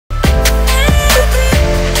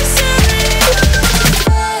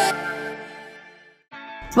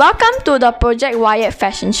Welcome to the Project WYAT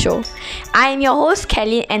fashion show. I am your host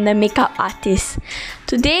Kellyn and the makeup artist.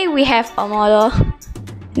 Today we have a model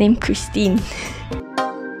named Christine.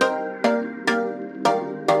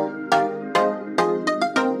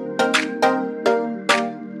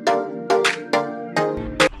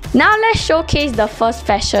 Now let's showcase the first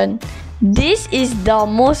fashion. This is the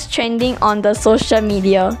most trending on the social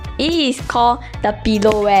media. It is called the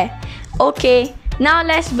pillow wear. Okay, now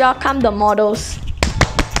let's welcome the models.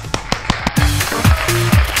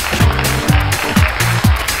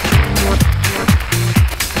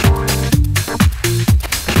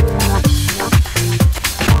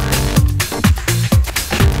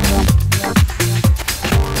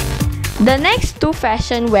 The next two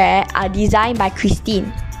fashion wear are designed by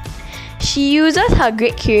Christine. She uses her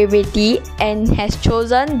great creativity and has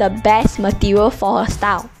chosen the best material for her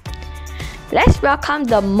style. Let's welcome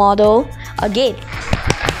the model again.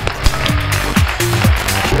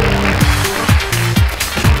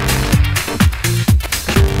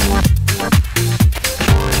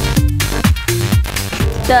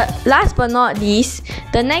 Last but not least,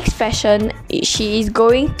 the next fashion she is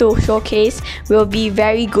going to showcase will be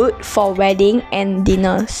very good for wedding and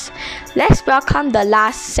dinners. Let's welcome the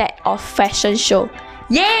last set of fashion show.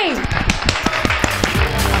 Yay!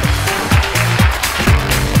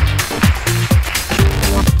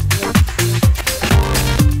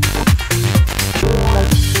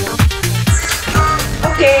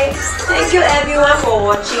 Okay, thank you everyone for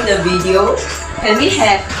watching the video. And we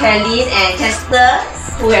have Kellyn and Casper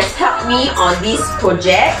who has helped me on this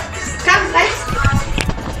project. Come guys!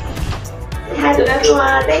 Say hi to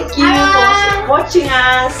everyone. Thank you for watching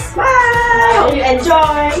us. Bye! Hope you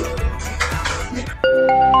enjoy.